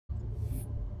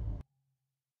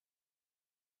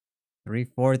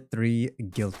343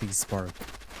 Guilty Spark.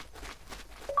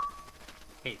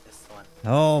 Hate this one.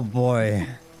 Oh boy.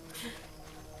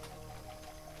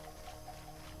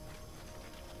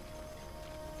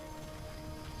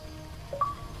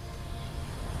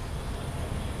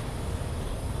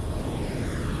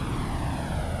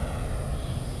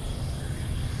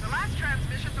 The last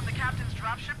transmission from the captain's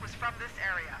dropship was from this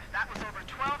area. That was over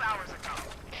 12 hours ago.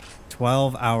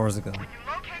 12 hours ago. When you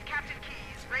locate Captain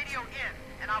Keyes, radio in,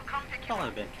 and I'll come pick It's you only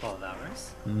up. been 12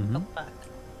 hours. Mm-hmm. Come back.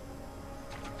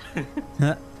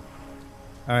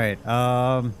 Alright,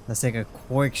 let's take a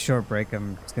quick short break.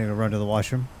 I'm just gonna go run to the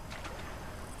washroom.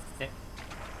 Okay.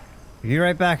 Be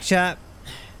right back, chat.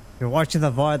 If you're watching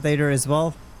the VOD later as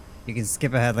well, you can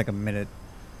skip ahead like a minute.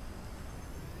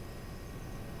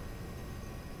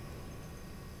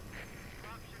 Dropship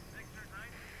Victor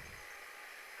 9,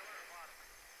 Killer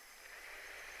Bottom.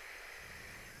 We are under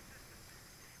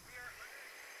attack by some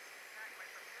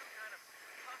new kind of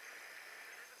tough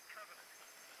resistance covenant.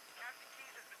 Captain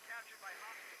Keyes has been captured by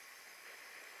hostiles.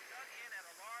 Dug in at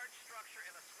a large structure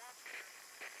in a swamp.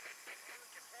 You can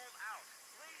hold out.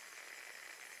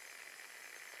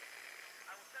 Please.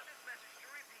 I will send this message to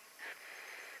repeat at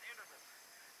consistent intervals.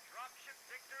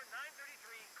 Dropship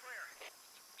Victor 933 clear.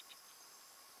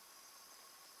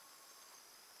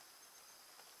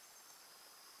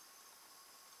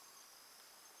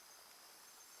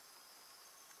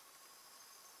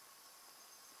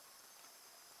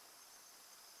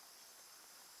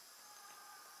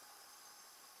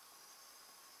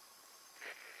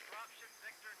 Dropship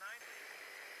Victor 9,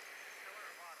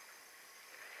 Killer Bottom.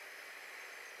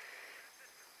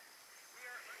 We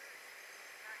are under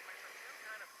attack by some new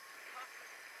kind of tough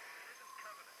resistance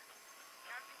covenant.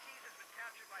 Captain Keyes has been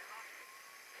captured by hostiles.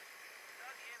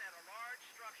 Dug in at a large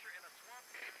structure in a swamp.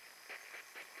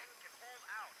 You can hold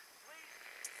out. Please.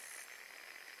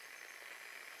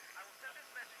 I will send this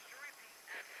message to repeat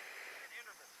at consistent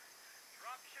intervals.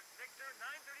 Dropship Victor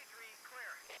 933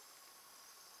 clear.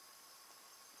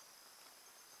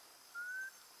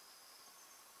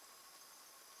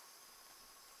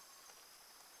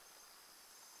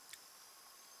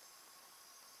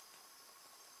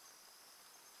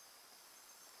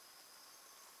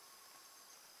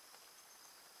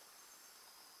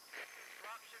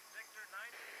 Dropship Victor 9,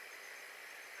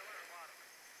 Killer Bottom.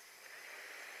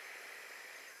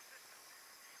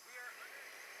 We are under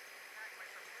attack by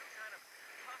some new kind of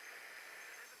tough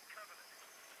resistance covenant.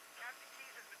 Captain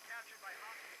Keyes has been captured by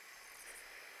hostiles.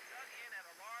 Dug in at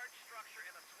a large structure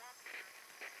in a swamp.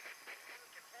 You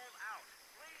can hold out.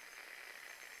 Please.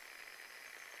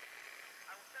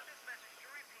 I will send this message to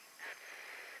repeat at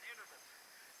consistent intervals.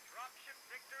 Dropship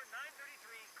Victor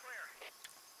 933 clear.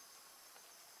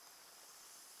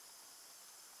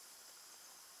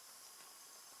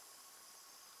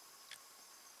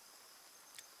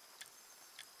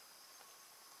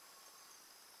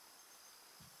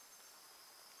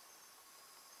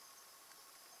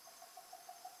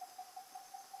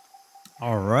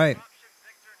 All right. Dropship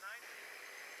Victor 9,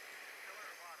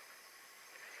 Killer Bottom.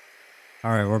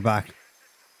 All right, we're back. We are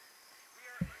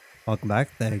under Welcome back.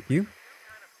 Thank you. new kind of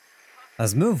tough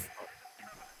Let's move.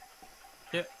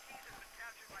 Yeah. Keyes has been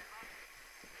captured by hostiles.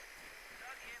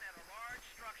 Dug in at a large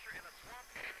structure in a swamp.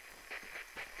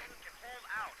 You can hold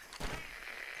out.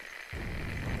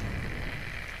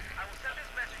 I will send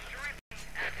this message to repeat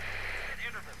at consistent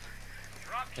intervals.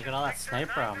 Dropship Look at all that Victor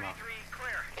sniper ammo. 933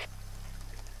 clear.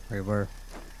 Wait, where?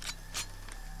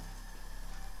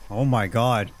 Oh my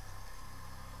god.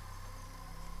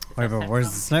 Wait, but where's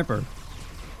the sniper?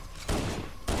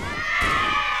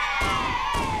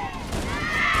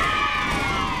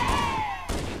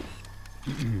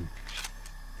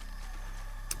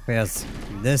 Yes,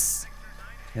 this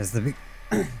is the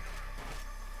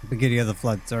beginning of the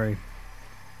flood, sorry.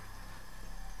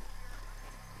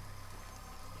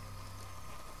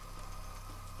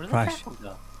 Where did the Crash. tackle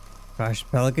go?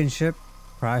 Crashed Pelican ship.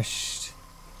 Crashed.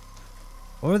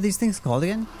 What are these things called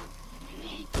again?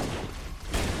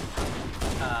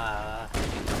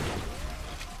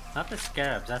 Not the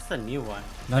scarabs. That's the new one.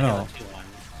 No, Second no. level one.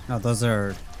 No, those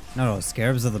are. No,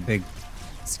 scarabs are the big.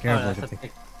 Oh, Scarab that's looking a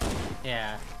thing. big...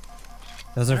 Yeah.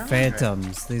 Those I are don't remember.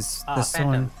 phantoms. These. Oh, This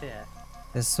phantoms. one. Yeah.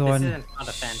 This This one. isn't not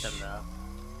a phantom though.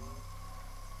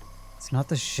 It's not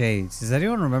the shades. Does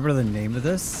anyone remember the name of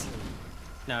this?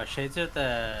 No, shades are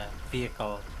the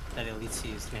vehicle that elites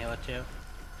use in Halo 2.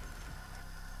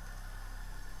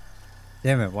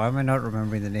 Damn it! Why am I not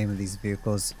remembering the name of these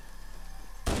vehicles?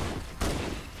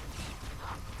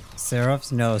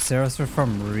 Seraphs? No, Seraphs are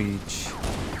from Reach.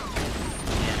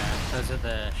 Yeah, those are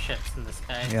the ships in the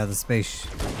sky. Yeah, the space.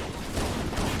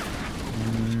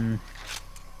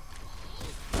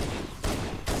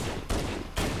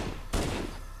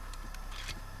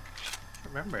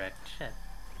 remember it. Shit.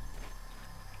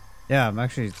 Yeah, I'm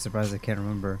actually surprised I can't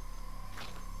remember.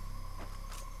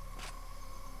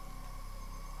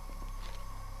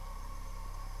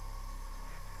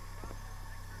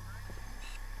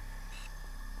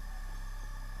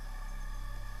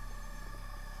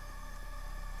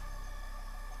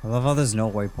 I love how there's no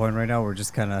waypoint right now. We're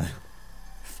just kind of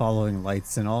following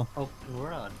lights and all. Open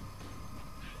world.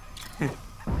 Look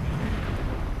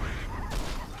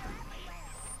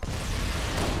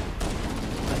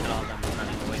at all them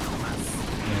running away from us.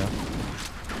 Yeah.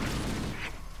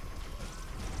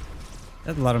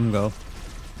 Just let them go.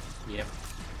 Yep.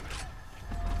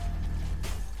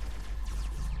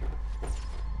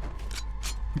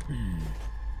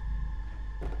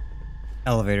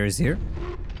 Elevator is here.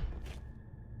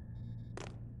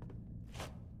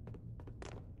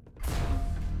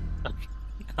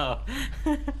 Oh.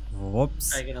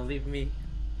 Whoops. Are you gonna leave me?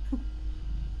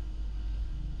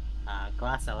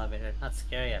 Glass elevator. Not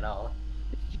scary at all.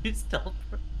 You still.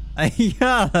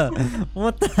 Yeah.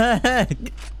 What the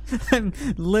heck? I'm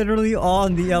literally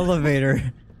on the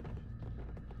elevator.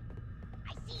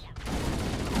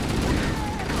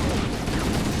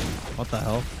 What the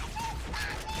hell?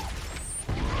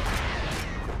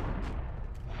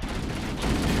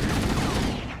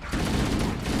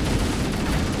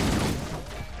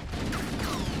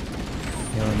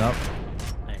 Healing up.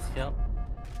 Nice kill.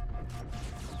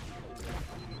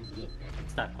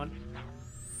 Stuck one.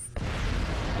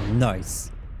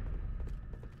 Nice.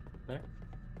 There.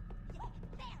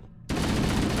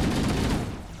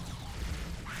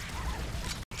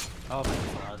 Oh, my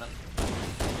God.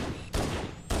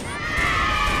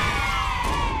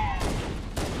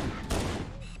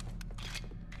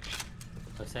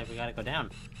 Looks like we gotta go down.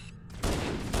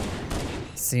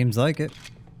 Seems like it.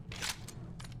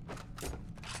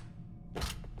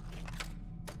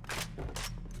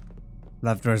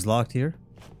 Left door's locked here.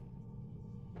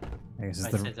 I guess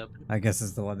Right it's side's the open. I guess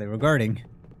it's the one they were guarding.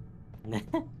 Stuck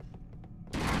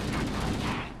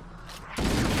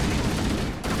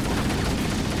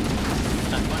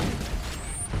one.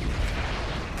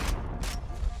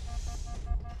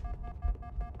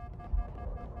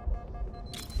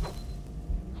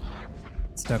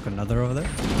 Stuck another over there.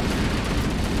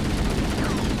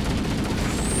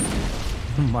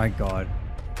 Oh my god.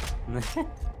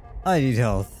 I need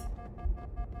health.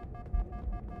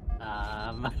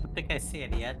 I don't think I see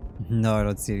it yet. No, I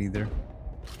don't see it either.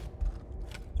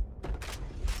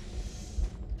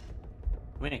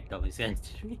 We didn't kill these guys,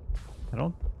 did we? I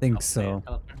don't think Oh, so.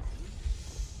 yeah,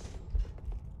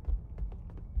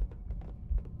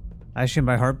 Actually,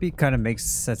 my heartbeat kind of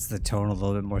sets the tone a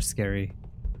little bit more scary.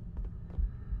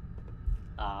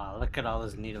 look at all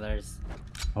those needlers.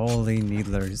 Holy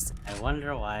needlers. I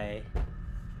wonder why.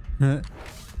 Alright.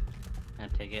 I'll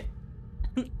take it.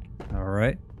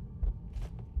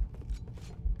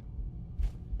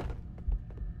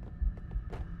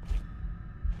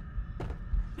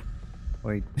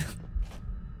 Wait.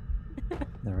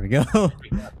 There we go.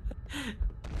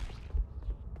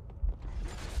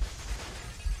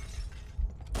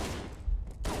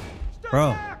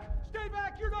 Bro. Stay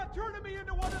back! You're not turning me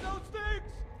into one of those things!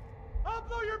 I'll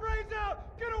blow your brains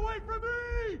out! Get away from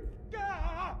me!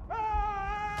 Ah!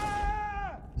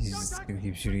 Ah! He's Don't just touch gonna me.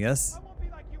 keep shooting us. I won't be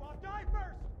like you. I'll die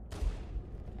first.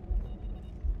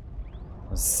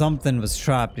 Something was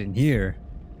trapped in here.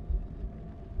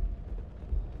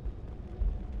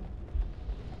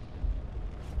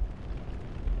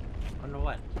 Wonder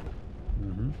what?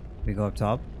 We go up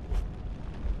top.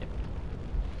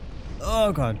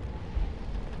 Oh god.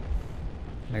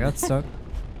 I got stuck.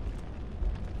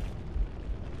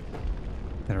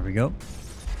 There we go.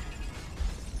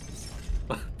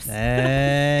 Whoops.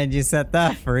 And you set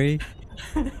that free.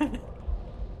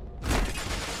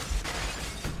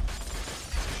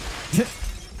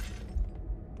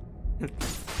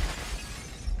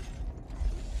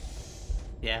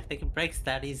 Yeah, if they can break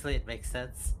that easily, it makes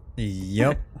sense.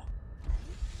 Yep.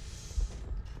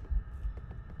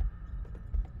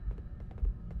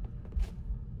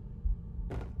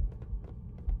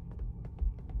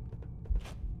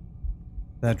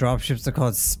 The dropships are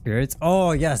called spirits?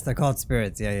 Oh, yes, they're called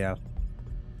spirits. Yeah, yeah.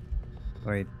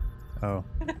 Wait. Oh.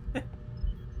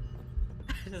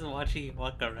 Just watching you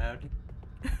walk around.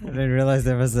 I didn't realize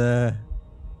there was a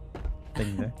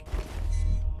thing there.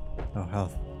 Oh,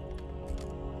 health.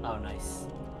 Oh, nice.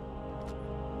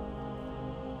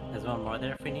 There's one more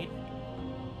there if we need.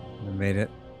 We made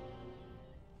it.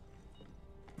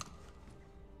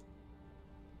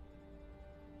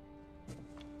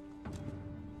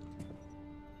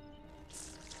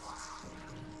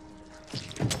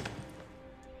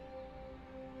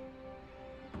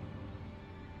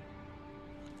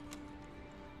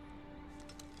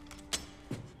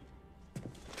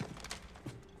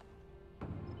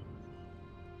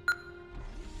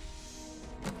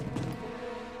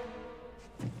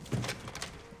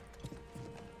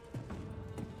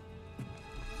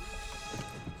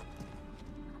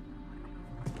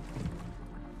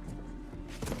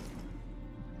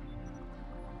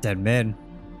 Dead man.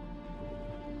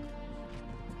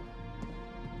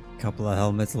 Couple of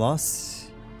helmets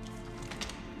lost.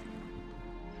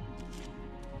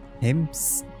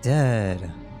 Him's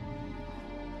dead.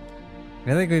 I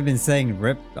feel like we've been saying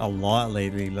RIP a lot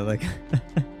lately, like.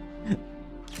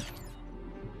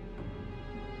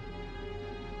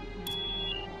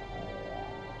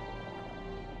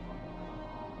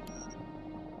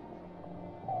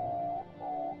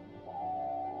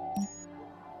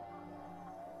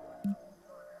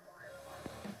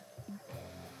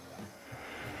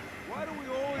 Why do we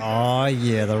always Oh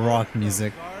yeah, the rock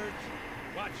music.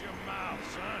 Watch your mouth,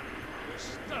 son. This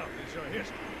stuff is your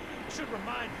history. It should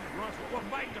remind you, Grunts, what we're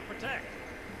fighting to protect.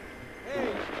 Hey,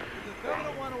 does the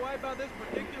Covenant want to wipe out this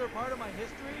particular part of my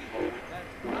history?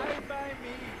 That's fine by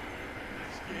me.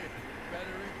 Skid.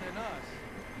 Better it than us.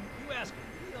 You ask them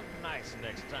real nice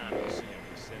next time you see them,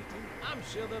 Vicente. I'm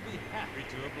sure they'll be happy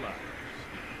to oblige.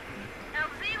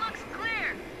 LZ looks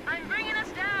clear. I'm bringing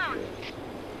us down.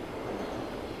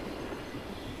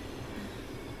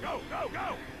 Go, go,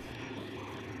 go!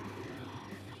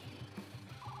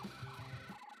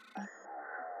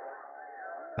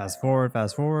 Fast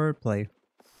forward, play.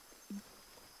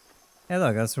 Hey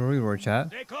look, that's where we were, chat.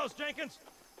 Stay close, Jenkins.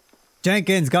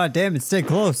 Jenkins, goddammit, stay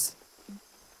close.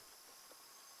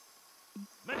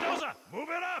 Mendoza, move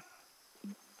it up!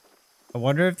 I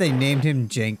wonder if they named him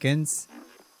Jenkins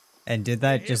and did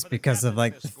that Here just for the because of captain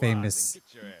like this the squad, famous then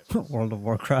get your asses. World of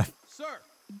Warcraft. Sir,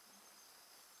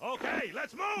 Okay,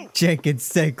 let's move! Jenkins,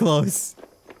 stay close.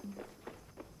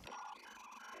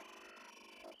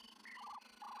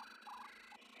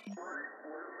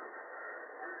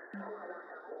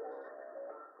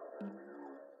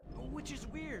 which is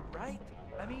weird, right?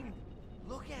 I mean,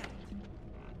 look at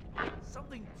it.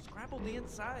 Something scrambled the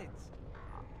insides.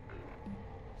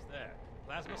 What's that?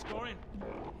 Plasma scoring?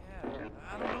 Yeah,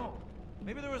 I don't know.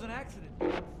 Maybe there was an accident.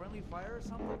 Friendly fire or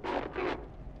something?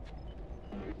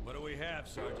 What do we have,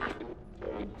 Sergeant?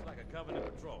 Looks like a Covenant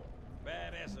patrol.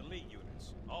 Badass elite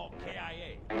units. All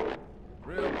KIA.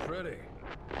 Real pretty.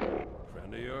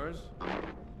 Friend of yours? Nah,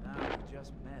 we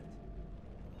just met.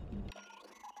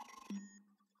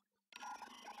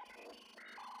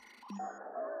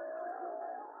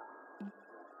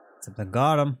 Something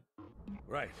got him.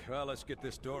 Right, well, let's get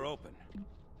this door open.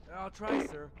 I'll try,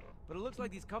 sir. But it looks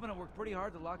like these Covenant worked pretty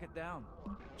hard to lock it down.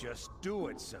 Just do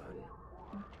it, son.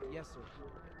 Yes, sir.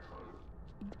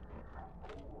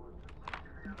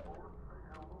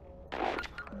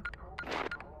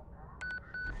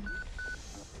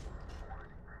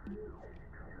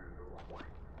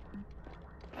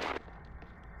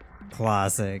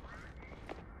 Classic.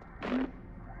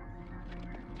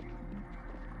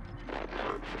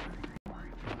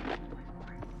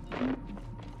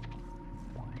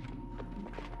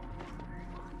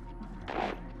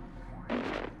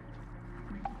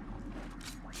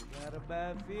 Got a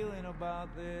bad feeling about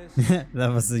this.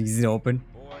 That was easy to open.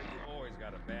 Boy, you always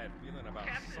got a bad feeling about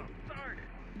something. Sarge,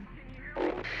 can you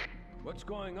hear me? What's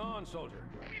going on, soldier?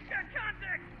 We've got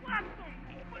contact. Lots of them.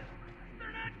 But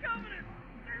they're not Covenant.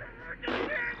 They're just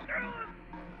tearing through us.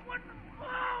 What's the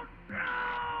cloud?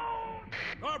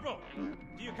 No! Corporal,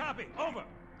 do you copy? Over.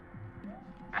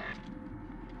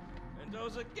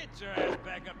 Mendoza, get your ass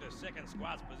back up to second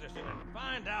squad's position and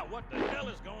find out what the hell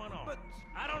is going on. But-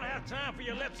 I don't have time for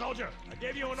your lip, soldier. I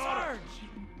gave you an order. Sarge!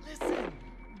 Listen!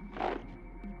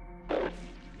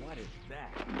 What is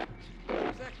that?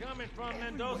 Where's that coming from,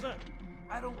 Mendoza?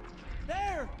 I don't...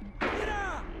 There! Get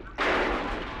out!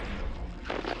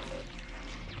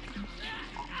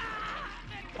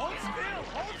 Hold still!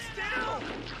 Hold still!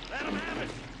 Let him have it!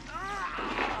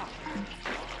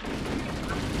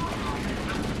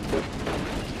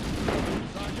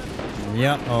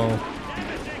 Oh.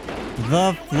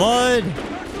 The flood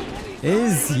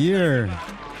is here.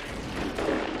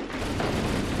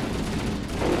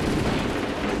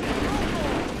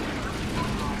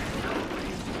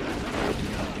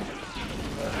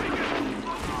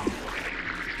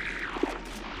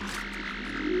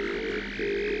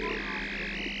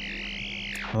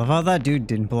 I love how that dude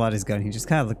didn't pull out his gun. He just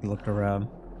kind of looked around.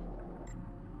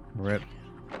 Rip.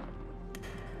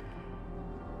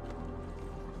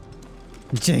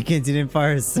 Jenkins, you didn't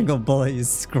fire a single bullet, you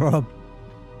scrub.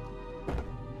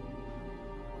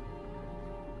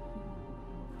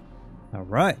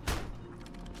 Alright.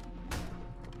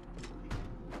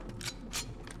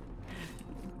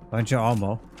 Bunch of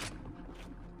ammo.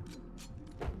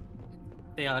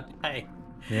 They all die.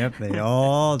 Yep, they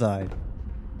all died.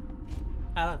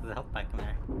 I love the help back in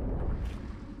there.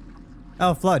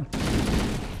 Oh, flood.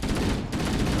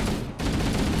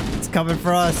 It's coming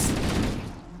for us.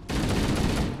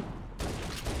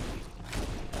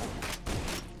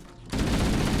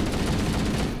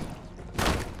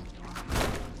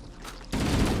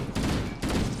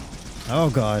 Oh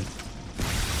god.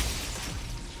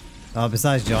 Oh,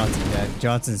 besides Johnson, yeah.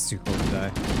 Johnson's too cool to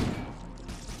die.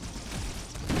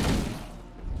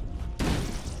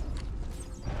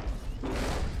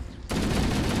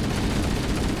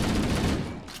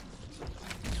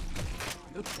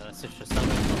 Oops, that's just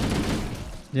something.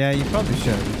 Yeah, you probably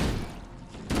should.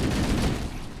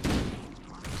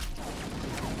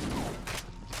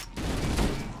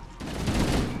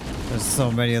 There's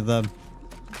so many of them.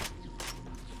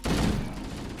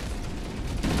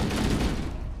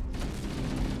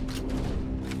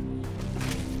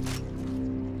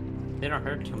 They don't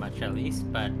hurt too much at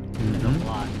least, but there's a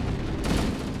lot.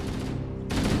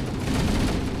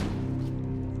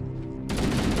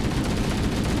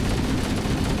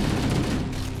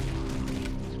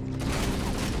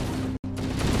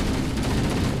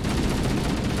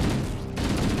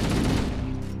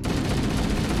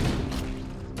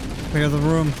 Clear the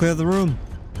room, clear the room.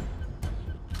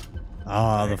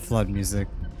 Ah, the flood music.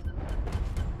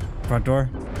 Front door.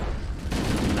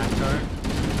 Back door.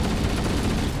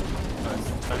 Oh, it's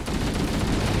the front.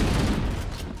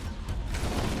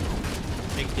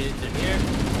 Big dudes are here.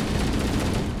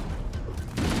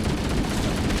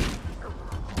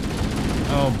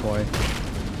 Oh boy.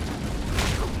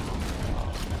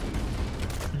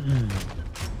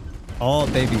 All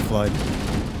baby flood.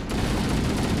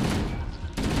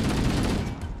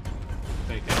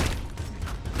 Very good.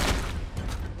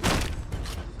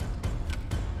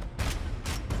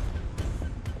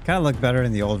 Kind of look better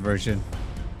in the old version.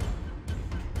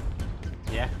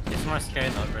 Yeah, it's more scary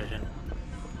in the old version.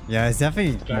 Yeah, it's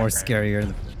definitely more Darker.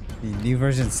 scarier. The new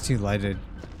version's too lighted.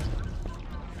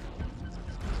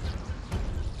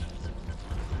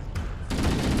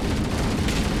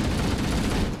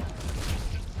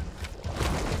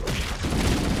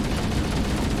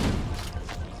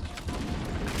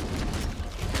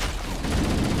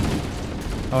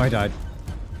 Oh, I died.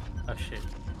 Oh shit.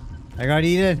 I got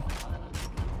eaten.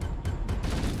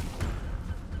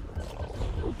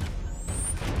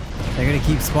 They're gonna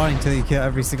keep spawning till you kill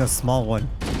every single small one.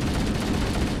 So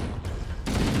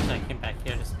I came back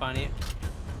here to spawn you.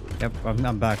 Yep,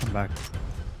 I'm back, I'm back.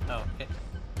 Oh, okay.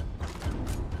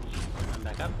 I'm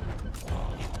back up.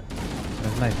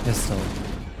 There's my pistol.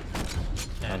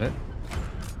 Got it.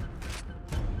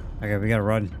 Okay, we gotta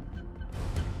run.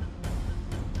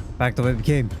 Back the way we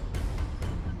came.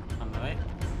 On my way.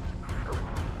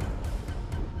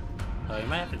 Oh, you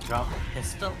might have to drop a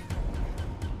pistol.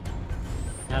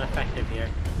 Not effective here.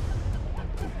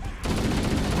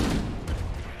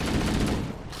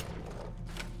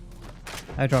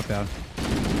 I dropped down.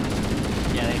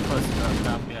 Yeah, they closed the door up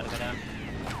top. We gotta go down.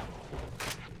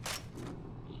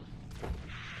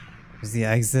 Is the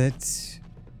exit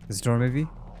this door maybe?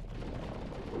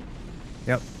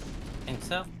 Yep. Think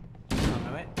so. On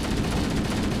my way.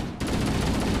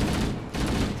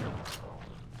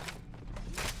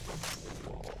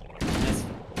 Nice.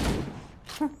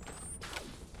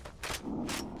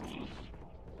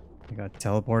 I got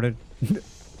teleported.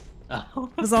 Oh.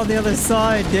 It was on the other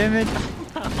side, damn it.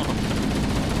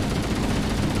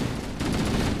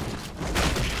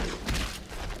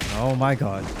 Oh my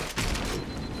god.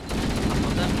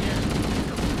 Hold up here.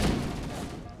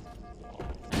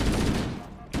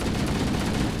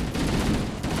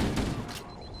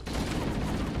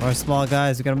 More small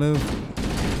guys, we gotta move.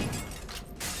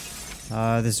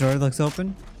 This door looks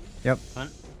open. Yep. One.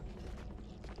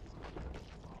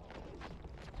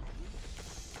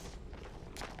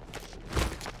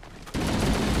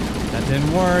 That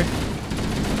didn't work.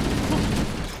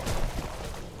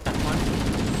 That one.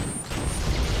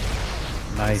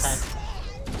 Nice.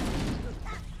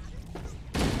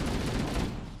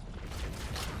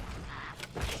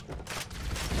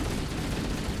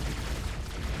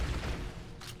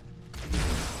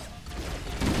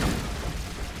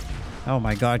 Oh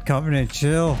my god, Covenant,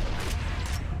 chill.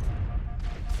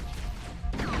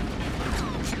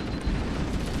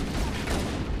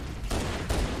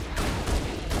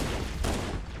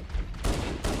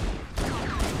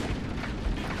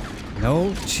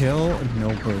 No chill, no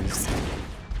boost.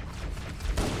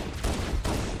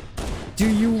 Do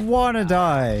you wanna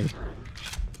die?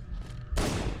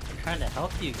 Trying to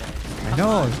help you guys. I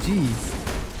know, jeez.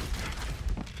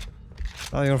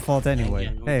 It's all your fault anyway.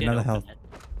 Again, we Hey, did another open health. it.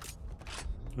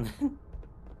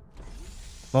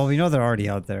 Well, we know they're already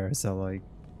out there, so like...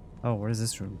 Oh, what is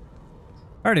this room?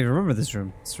 I already remember this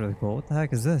room. It's really cool. What the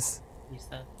heck is this? Use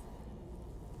that.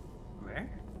 Where?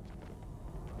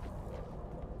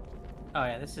 Oh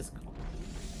yeah, this is cool.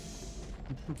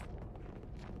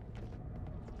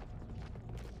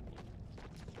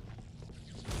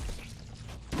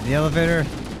 The elevator.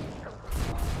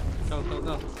 Go. Go, go,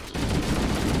 go.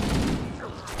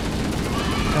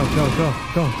 Go, go, go,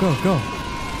 go, go, go.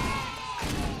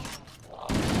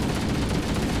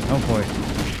 Oh boy.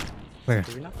 Where?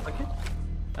 Did we not click it?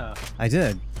 Oh. I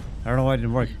did. I don't know why it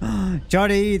didn't work.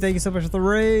 Johnny, thank you so much for the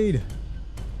raid.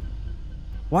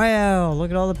 Wow,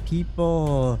 look at all the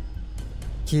people.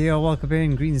 Kia, welcome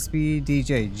in. Green Speed,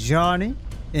 DJ Johnny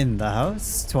in the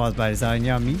house. Twas by Design,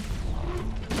 Yummy.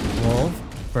 Wolf,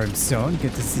 Brimstone,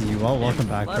 good to see you all. Welcome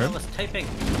back, What? I Brim. was typing.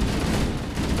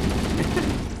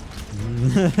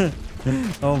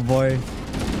 Oh boy.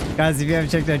 Guys, if you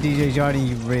haven't checked out DJ Johnny,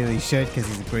 you really should, because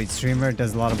he's a great streamer.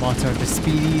 Does a lot of bots out to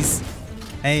speedies.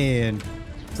 And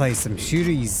play some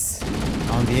shooties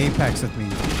on the Apex with me.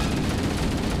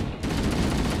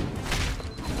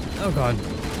 Oh god.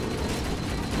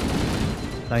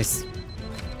 Nice.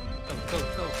 Go, go,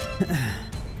 go.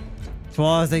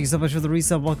 Twas, thank you so much for the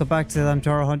resub. Welcome back to them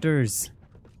Taro Hunters.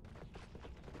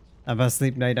 I'm about to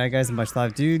sleep. Night night guys, and much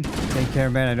love, dude. Take care,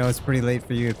 man. I know it's pretty late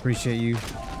for you. Appreciate you.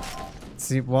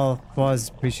 Sleep well, Twas.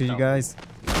 Appreciate you guys.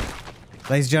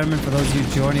 Ladies and gentlemen, for those of you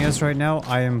joining us right now,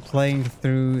 I am playing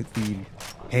through the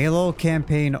Halo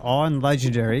campaign on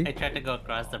Legendary. I tried to go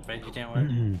across the bridge, it didn't work.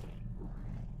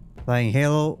 Playing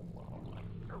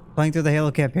through the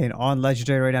Halo campaign on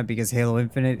Legendary right now because Halo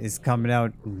Infinite is coming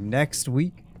out next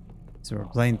week. So we're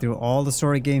playing through all the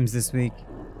story games this week.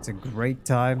 It's a great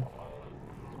time.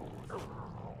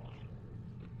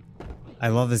 I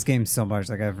love this game so much.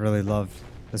 Like, I've really loved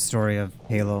the story of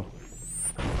Halo.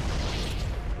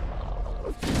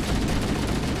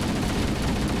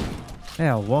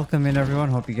 Yeah, welcome in everyone.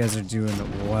 Hope you guys are doing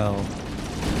well.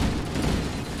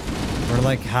 We're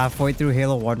like halfway through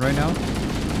Halo 1 right now.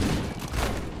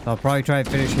 I'll probably try to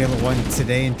finish Halo 1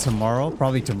 today and tomorrow.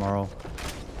 Probably tomorrow.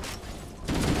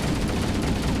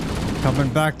 Coming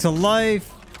back to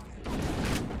life.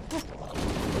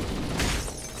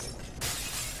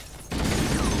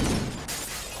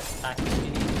 Back if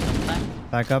you need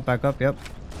sometime. Back up, yep.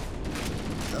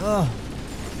 Ugh.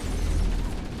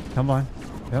 Come on.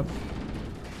 Yep.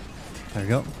 There we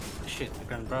go. Shit, the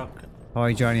gun broke.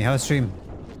 Alright, Johnny, how's stream?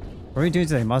 What are we doing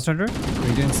today? Monster Hunter? Are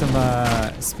we doing some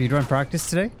speedrun practice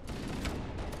today?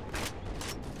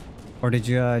 Or did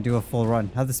you do a full run?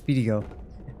 How'd the speedy go?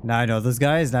 Nah, I know those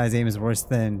guys. Nah, his aim is worse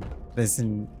than this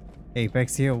in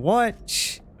Apex here. What?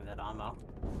 Shh. With that ammo.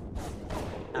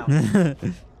 Ow.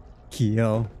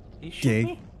 Kyo. You shoot Gay.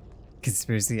 me?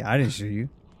 Conspiracy. I didn't shoot you.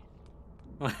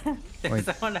 There's Wait.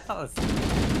 someone else.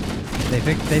 They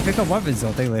pick up weapons,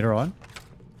 don't they, later on?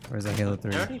 Or is that Halo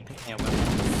 3? They're already picking up weapons.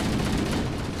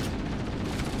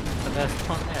 But there's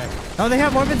one there. Oh, they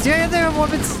have weapons! Yeah, they have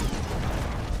weapons!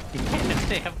 You can't if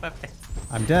they have weapons.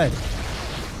 I'm dead.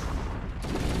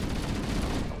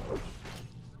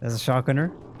 There's a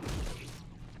shotgunner.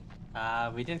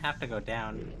 We didn't have to go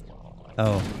down.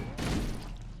 Oh.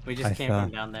 We just I came fell.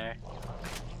 from down there.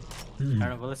 I don't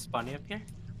know, will it spawn you up here?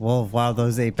 Well, wow,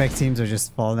 those Apex teams are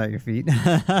just falling at your feet.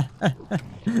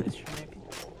 This should maybe.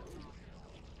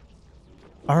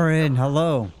 Arin,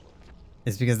 hello.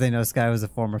 It's because they know Sky was a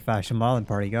former fashion model and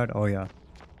party guard. Oh, yeah.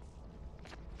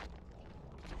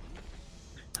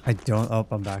 I don't... Oh,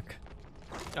 I'm back.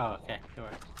 Oh, okay, sure.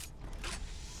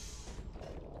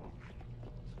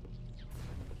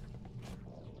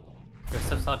 There's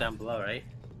stuff's all down below, right?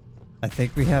 I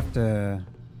think we have to...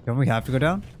 Don't we have to go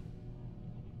down?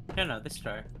 No, this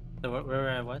door. The where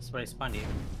I was, where I spawned you.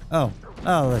 Oh.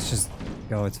 Oh, let's just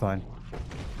go. It's fine.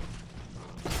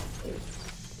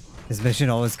 This mission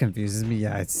always confuses me.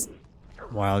 Yeah, it's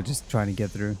wild just trying to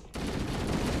get through.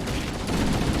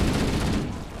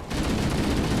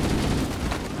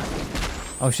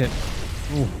 Oh, shit.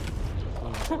 Ooh.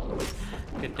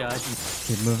 Good dodge.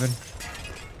 Keep moving.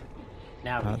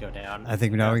 Now we go down. I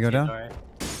think now we go the down? door.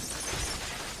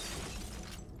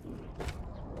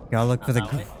 Gotta look for the...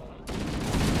 That way.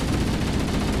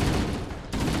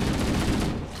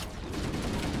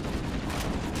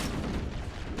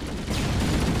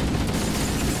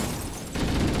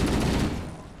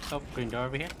 Oh, green door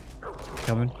over here.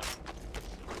 Coming.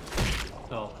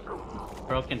 Oh,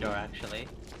 broken door actually.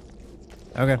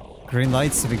 Okay. Green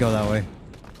lights if we go that way.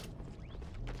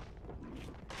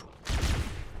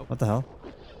 What the hell?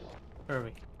 Where are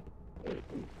we?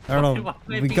 I don't know. Why am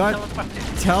I We being got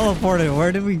teleported? teleported.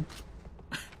 Where did we...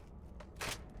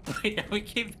 Wait, we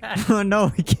came back. Oh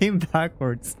no, we came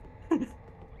backwards.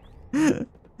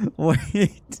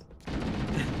 Wait.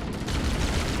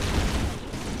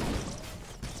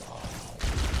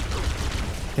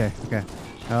 Okay, okay.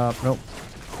 Nope.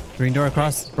 Green door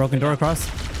across, broken door across.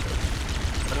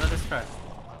 What about this door?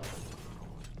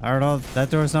 I don't know, that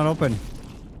door's not open.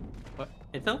 What?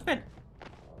 It's open.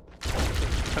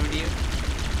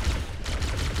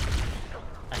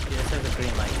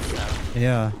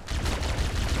 Yeah.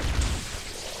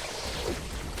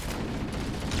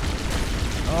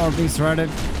 Oh, being surrounded.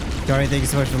 Johnny, thank you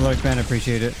so much for the like, man. I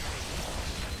appreciate it.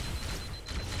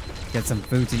 Get some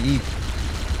food to eat.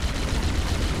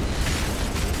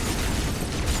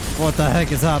 What the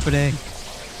heck is happening?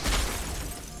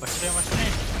 What's your name? What's your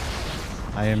name?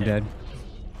 I am Shit. dead.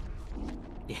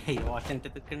 Yeah, you walked into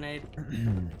the grenade.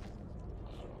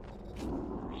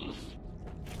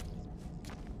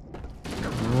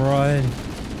 Run.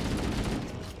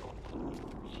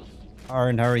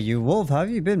 Aaron, how are you? Wolf, how have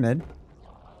you been, man?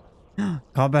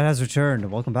 Combat has returned.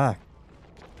 Welcome back.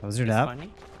 How was your It's nap?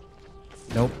 funny.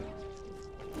 Nope.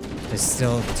 There's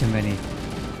still too many.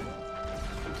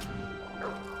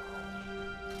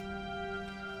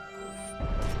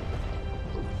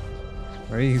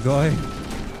 Where are you going?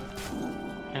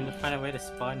 Trying to find a way to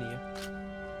spawn you.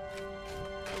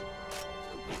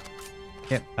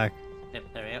 Get back. Yep,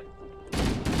 there we go.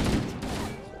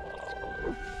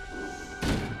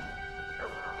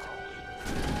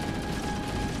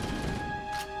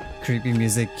 Creepy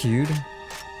music cued.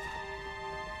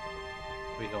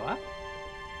 We go up?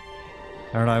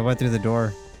 I don't know, I went through the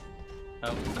door.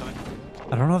 Oh, coming.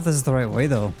 I don't know if this is the right way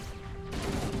though.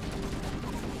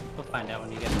 We'll find out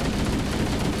when you get there.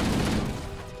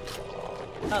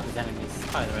 Oh, there's enemies.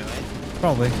 Probably the right way.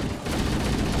 Probably.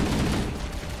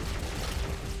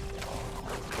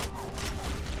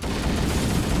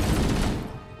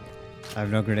 I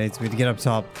have no grenades. We need to get up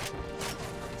top.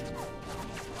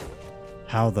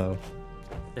 How though?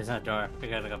 There's no door. We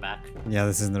gotta go back. Yeah,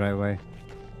 this isn't the right way.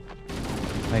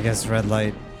 I guess red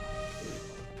light.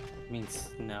 Means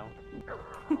no.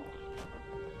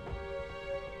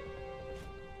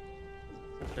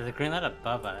 There's a green light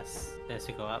above us. There's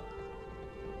to go up.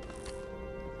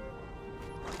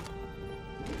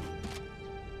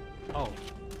 Oh.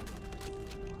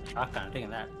 Shotgun, I'm taking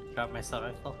that. Drop my assault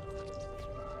rifle.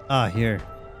 Ah, here.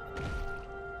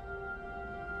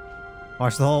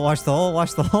 Watch the hole, watch the hole,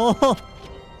 watch the hole! God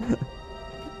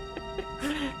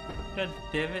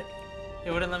damn it.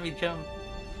 It wouldn't let me jump.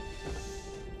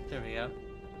 There we go.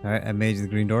 Alright, I made the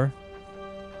green door.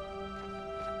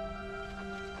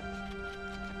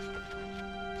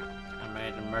 I'm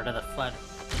ready to murder the flood.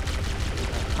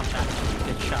 Come back with a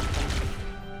good shotgun.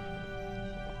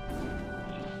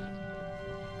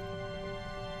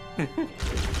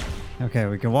 Okay,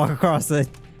 we can walk across it.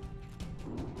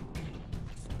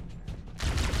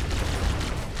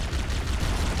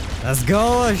 Let's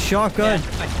go, a shotgun! Yeah.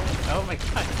 Oh my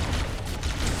god.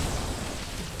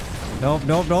 Nope,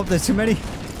 nope, nope, there's too many.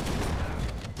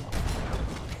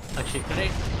 Oh shit,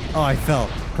 grenade. Oh, I fell.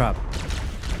 Crap.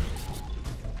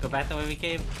 Go back the way we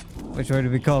came. Which way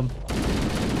did we come?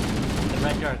 The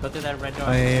red door. Go through that red door.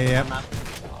 Oh, yeah. I'm up.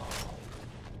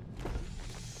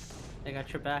 I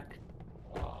got your back.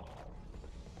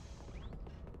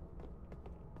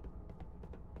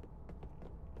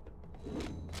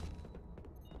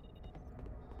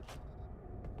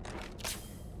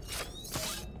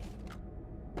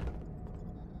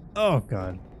 Oh,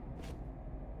 God.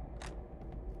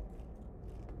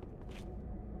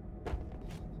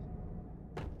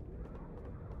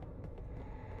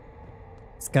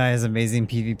 This guy has amazing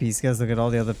PvP skills. Look at all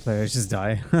the other players just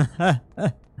die.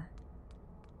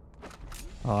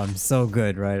 Oh, I'm so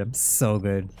good, right? I'm so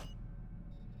good.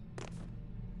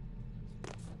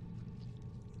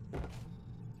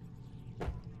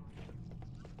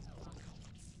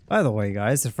 By the way,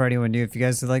 guys, if for anyone new, if you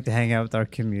guys would like to hang out with our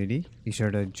community, be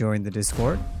sure to join the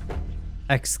Discord.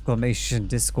 Exclamation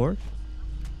Discord.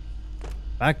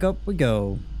 Back up we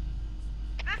go.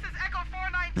 This is Echo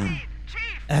 419. Chief!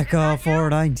 Echo is that you?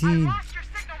 419. I lost your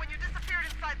signal when you disappeared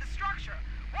inside the structure.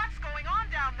 What's going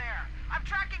on down there? I'm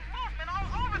tracking movement all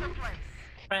over the place.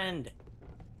 Friend.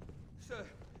 Sir,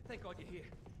 thank God you're here.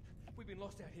 We've been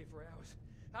lost out here for hours.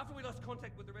 After we lost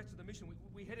contact with the rest of the mission,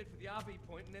 we headed for the RV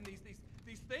point, and then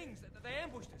these things, they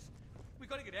ambushed us. We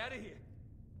gotta get out of here.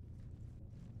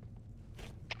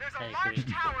 There's I a large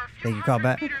agree. tower a few Thank you, hundred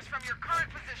combat. meters from your current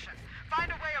position.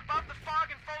 Find a way above the fog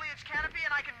and foliage canopy,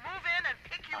 and I can move in and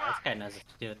pick you Oh, this up. guy knows what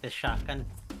to do with this shotgun.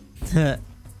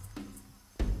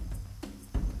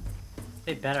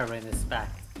 They better bring this back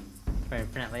for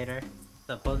Infinite later.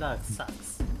 The Bulldog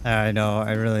sucks. I know,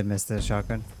 I really missed this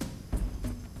shotgun.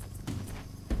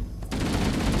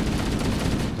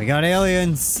 We got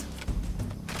aliens!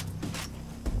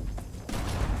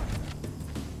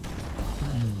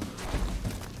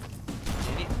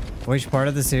 Which part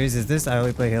of the series is this? I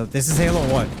only play Halo. This is Halo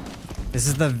 1. This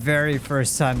is the very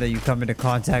first time that you come into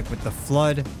contact with the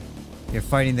Flood. You're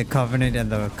fighting the Covenant,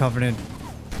 and the Covenant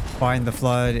find the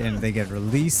Flood and they get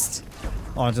released.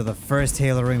 onto the first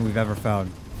Halo ring we've ever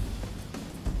found.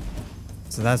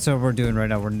 So that's what we're doing right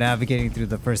now. We're navigating through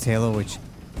the first Halo, which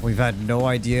we've had no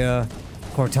idea.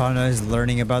 Cortana is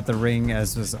learning about the ring,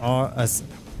 as is us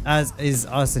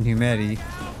in humanity.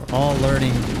 We're all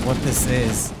learning what this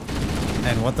is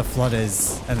and what the Flood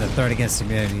is and the threat against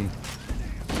humanity.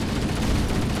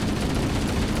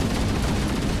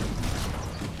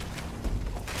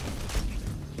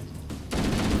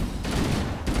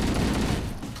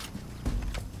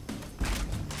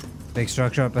 Big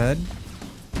structure up ahead.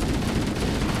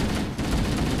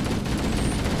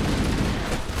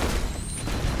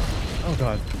 Oh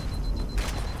god.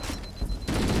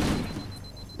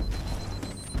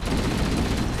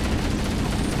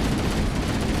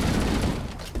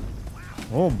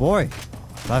 Oh boy.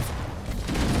 Left.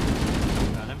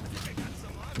 Got him.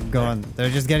 Keep going. They're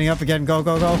just getting up again. Go,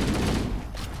 go, go.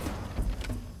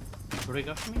 Where do we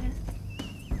go from here?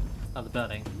 Oh, the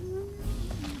building.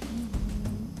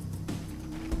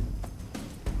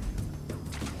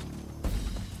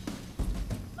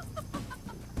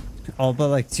 All but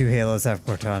like 2 Halos have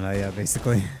Cortana, yeah,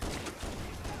 basically.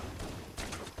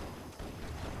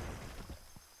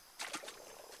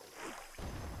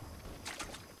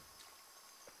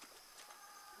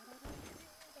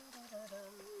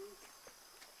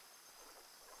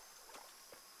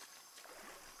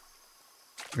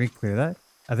 Can we clear that?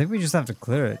 I think we just have to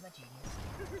clear it.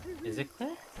 Is it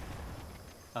clear?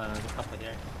 Oh, there's a couple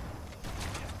here.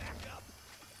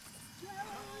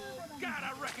 God,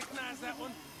 I recognize that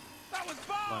one. That was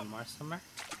Bob. One more somewhere.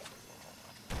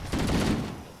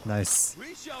 Nice.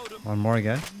 We showed him. One more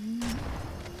again. Damn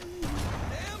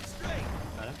straight.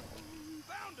 Got him.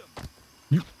 Found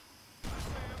him.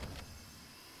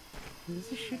 Who's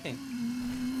he shooting?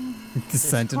 The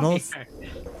Sentinels. Here.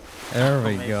 There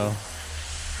we maybe. go.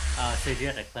 So you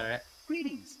had to clear it.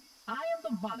 Greetings. I am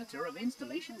the monitor of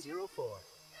Installation 04.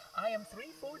 I am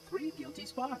 343 Guilty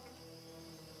Spark.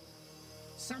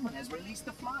 Someone has released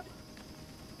the Flood.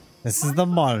 This is the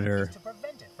My monitor. is to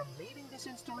prevent it from leaving this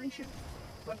installation,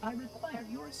 but I require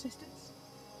your assistance.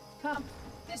 Come,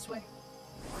 this way.